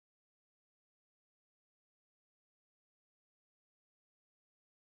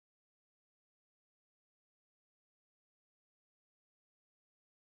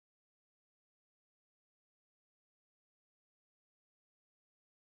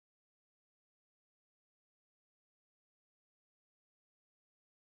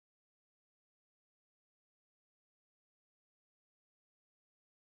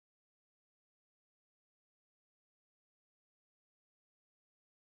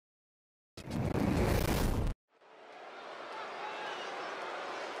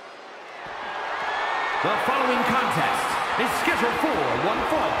The following contest is scheduled for one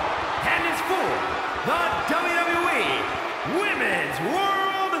fall and is for the WWE Women's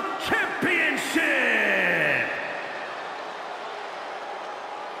World Championship.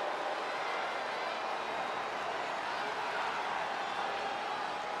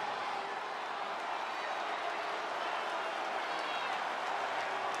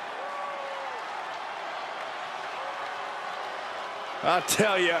 I'll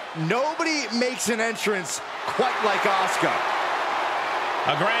tell you, nobody makes an entrance quite like Asuka.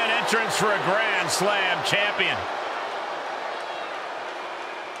 A grand entrance for a Grand Slam champion.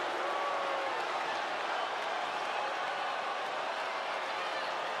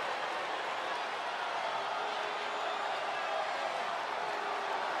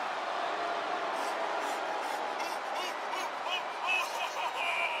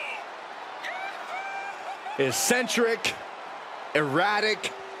 Eccentric,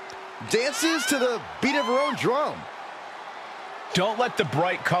 erratic, dances to the beat of her own drum. Don't let the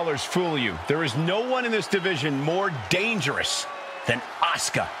bright colors fool you. There is no one in this division more dangerous than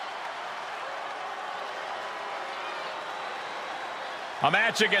Asuka. A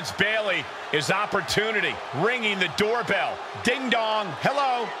match against Bayley is opportunity, ringing the doorbell. Ding dong,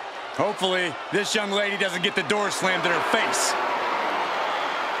 hello. Hopefully, this young lady doesn't get the door slammed in her face.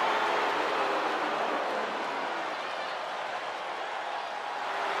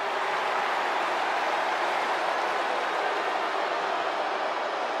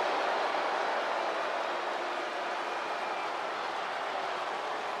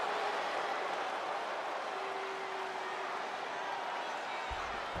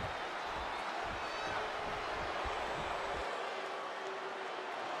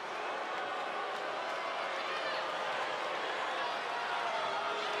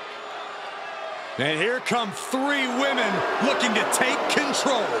 And here come three women looking to take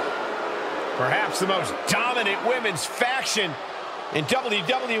control. Perhaps the most dominant women's faction in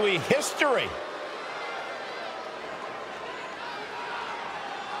WWE history.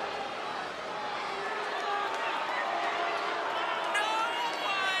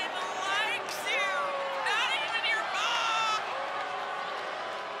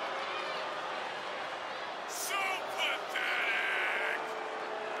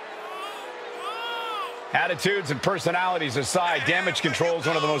 Attitudes and personalities aside, Damage Control is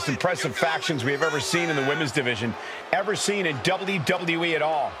one of the most impressive factions we have ever seen in the women's division, ever seen in WWE at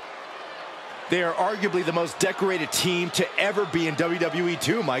all. They are arguably the most decorated team to ever be in WWE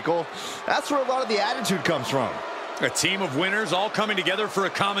too, Michael. That's where a lot of the attitude comes from. A team of winners all coming together for a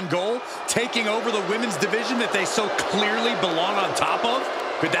common goal, taking over the women's division that they so clearly belong on top of.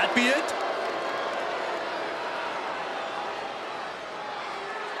 Could that be it?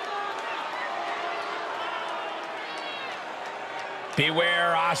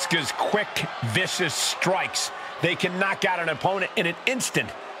 Beware Asuka's quick, vicious strikes. They can knock out an opponent in an instant.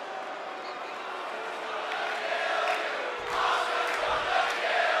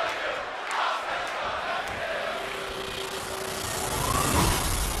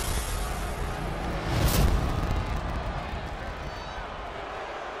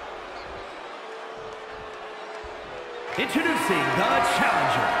 Introducing the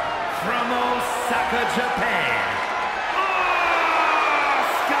challenger from Osaka, Japan.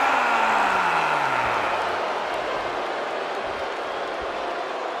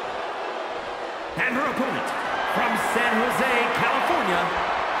 And her opponent, from San Jose, California,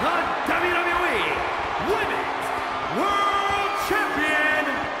 the WWE Women's World Champion,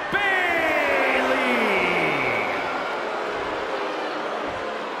 Bayley.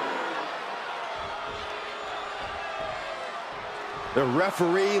 The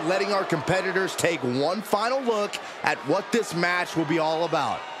referee letting our competitors take one final look at what this match will be all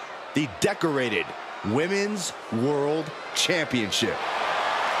about. The decorated Women's World Championship.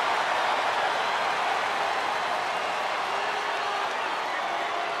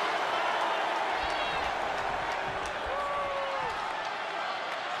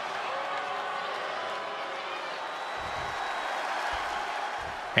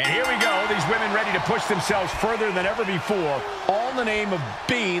 And here we go, these women ready to push themselves further than ever before, all in the name of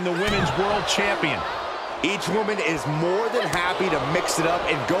being the Women's World Champion. Each woman is more than happy to mix it up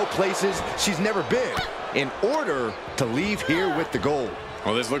and go places she's never been in order to leave here with the gold.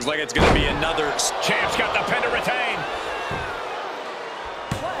 Well, this looks like it's going to be another... Champ's got the pin to retain.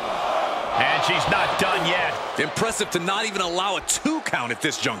 And she's not done yet. Impressive to not even allow a 2 count at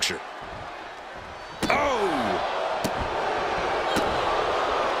this juncture. Oh!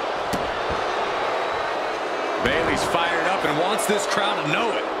 Bayley's fired up and wants this crowd to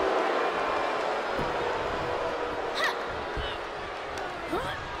know it.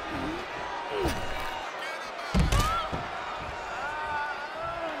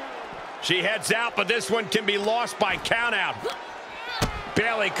 She heads out, but this one can be lost by countout.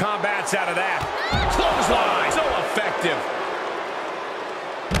 Bayley combats out of that. Clothesline, so effective.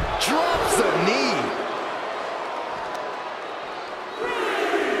 Drops a knee.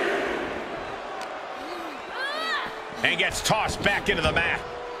 And gets tossed back into the mat.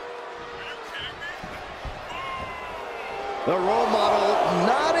 The role model,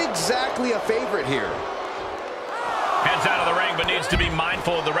 not exactly a favorite here. Heads out of the ring, but needs to be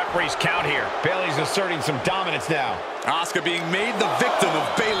mindful of the referee's count here. Bayley's asserting some dominance now. Asuka being made the victim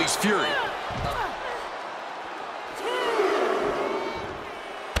of Bayley's fury.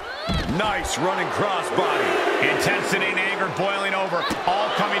 Nice running crossbody. Intensity and anger boiling over, all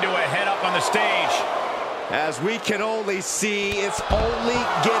coming to a head up on the stage. As we can only see, it's only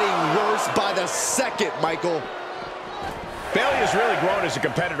getting worse by the second, Michael. Bayley has really grown as a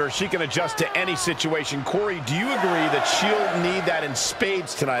competitor. She can adjust to any situation. Corey, do you agree that she'll need that in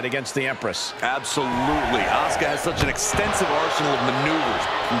spades tonight against the Empress? Absolutely. Asuka has such an extensive arsenal of maneuvers,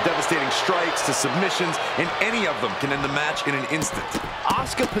 from devastating strikes to submissions, and any of them can end the match in an instant.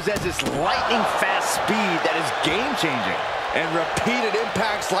 Asuka possesses lightning-fast speed that is game-changing. And repeated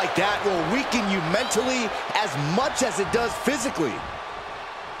impacts like that will weaken you mentally as much as it does physically.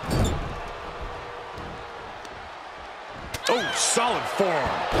 Oh, solid forearm.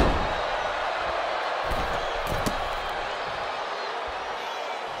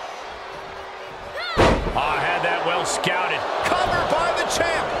 Oh, had that well scouted. Covered by the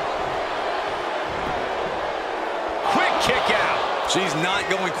champ. Quick kick out. She's not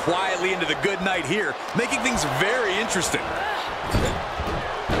going quietly into the good night here, making things very interesting.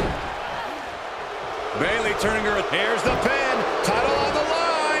 Bayley turning her. Here's the pin. Title on the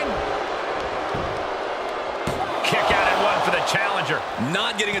line. Kick out and one for the challenger.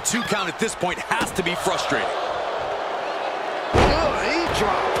 Not getting a 2 count at this point has to be frustrating. Oh, he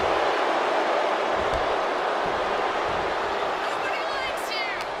dropped.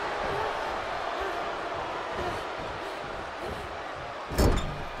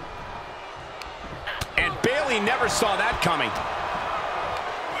 And Bayley never saw that coming.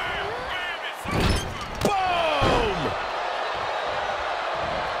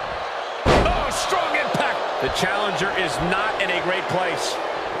 The challenger is not in a great place.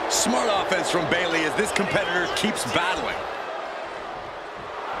 Smart offense from Bayley as this competitor keeps battling.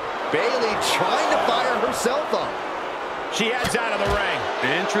 Bayley trying to fire herself up. She heads out of the ring.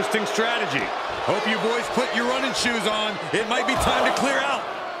 Interesting strategy. Hope you boys put your running shoes on. It might be time to clear out.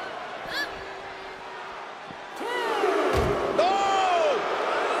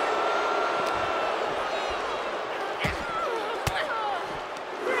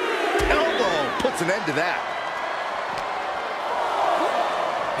 Puts an end to that.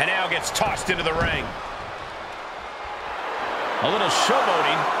 And now gets tossed into the ring. A little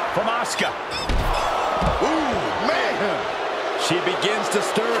showboating from Asuka. Ooh, man. She begins to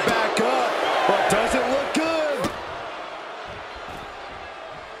stir back up, but doesn't look good.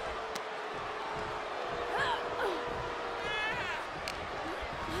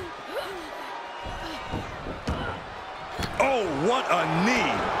 Oh, what a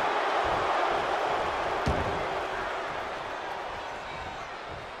knee.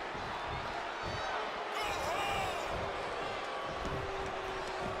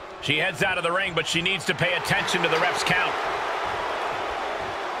 She heads out of the ring, but she needs to pay attention to the ref's count.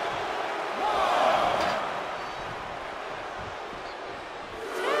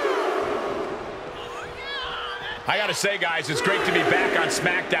 I gotta say, guys, it's great to be back on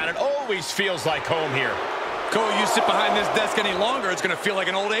SmackDown. It always feels like home here. Cole, you sit behind this desk any longer, it's gonna feel like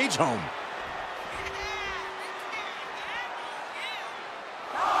an old age home.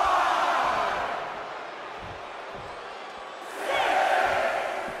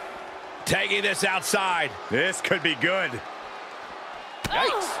 Taking this outside. This could be good.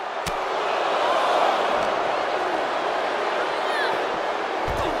 Yikes.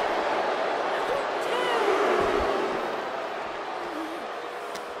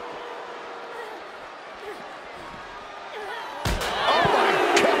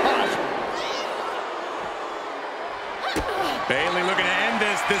 Bayley looking to end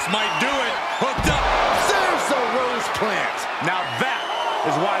this. This might do it. Hooked up. There's the rose plant. Now that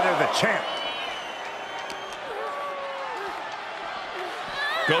is why they're the champ.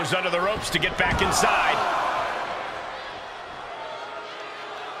 Goes under the ropes to get back inside.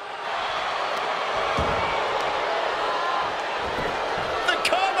 The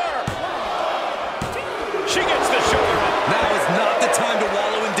cover! She gets the shoulder up. Now is not the time to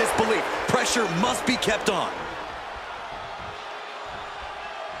wallow in disbelief. Pressure must be kept on.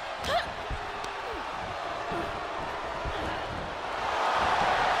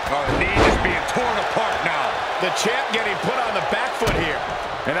 Oh, knee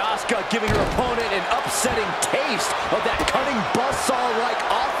And Asuka giving her opponent an upsetting taste of that cutting buzzsaw-like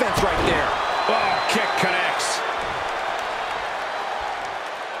offense right there. Oh, kick connects.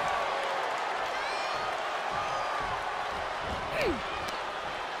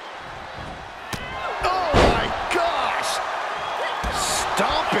 Oh my gosh!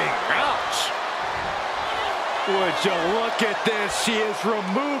 Stomping, ouch! Would you look at this? She is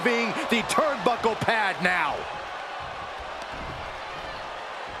removing the turnbuckle pad now.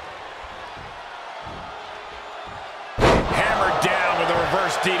 Hammered down with a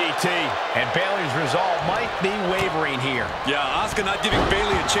reverse DDT. And Bayley's resolve might be wavering here. Yeah, Asuka not giving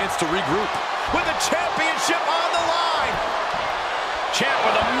Bayley a chance to regroup. With the championship on the line. Champ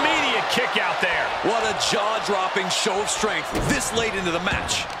with an immediate kick out there. What a jaw-dropping show of strength this late into the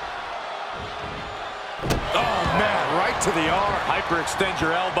match. Oh man, right to the arm. Hyperextend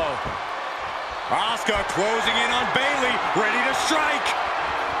your elbow. Asuka closing in on Bayley, ready to strike.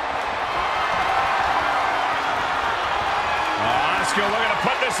 Asuka looking to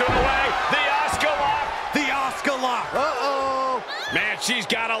put this one away. The Asuka lock. The Asuka lock. Uh-oh. Man, she's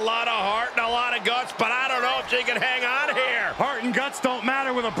got a lot of heart and a lot of guts, but I don't know if she can hang on here. Heart and guts don't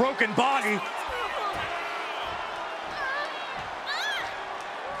matter with a broken body.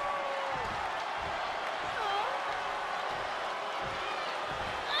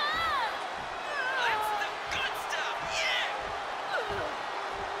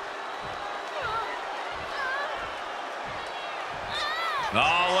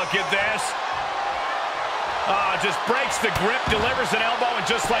 Oh, look at this. Oh, just breaks the grip, delivers an elbow, and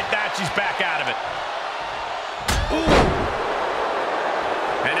just like that, she's back out of it. Ooh.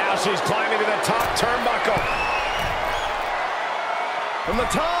 And now she's climbing to the top turnbuckle. From the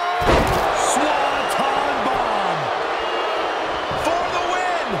top. Swanton bomb. For the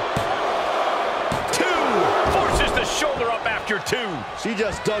win. 2. Forces the shoulder up after 2. She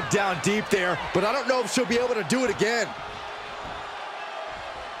just dug down deep there, but I don't know if she'll be able to do it again.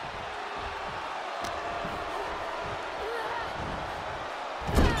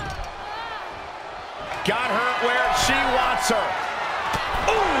 Got her where she wants her.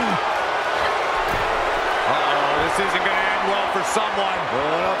 Ooh! Uh-oh, this isn't going to end well for someone.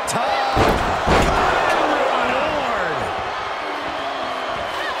 Going up top. Good Lord.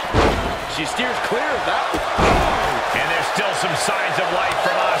 She steers clear of that. And there's still some signs of life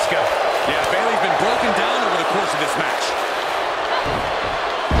from Asuka. Yeah, Bayley's been broken down over the course of this match.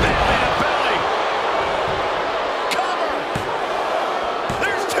 Belly to belly. Cover.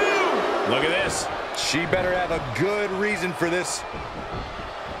 There's 2. Look at this. She better have a good reason for this.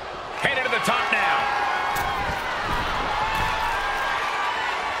 Headed to the top now.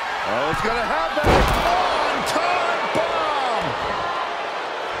 Oh, it's gonna happen. On-time bomb.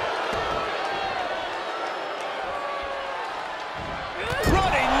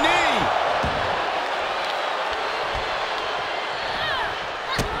 Running knee.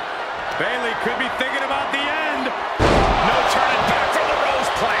 Bayley could be thinking about the end. No turning back from the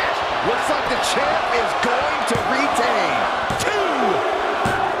Rose Plant. Looks like the champ is going to retain. 2.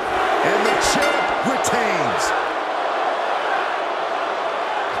 And the champ retains.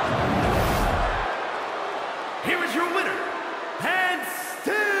 Here is your winner, and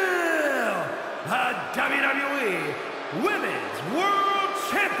still the WWE Women's World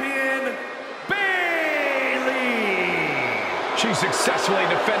Champion, Bayley. She successfully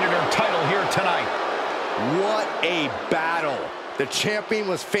defended her title here tonight. What a battle. The champion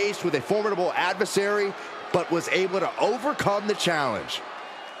was faced with a formidable adversary, but was able to overcome the challenge.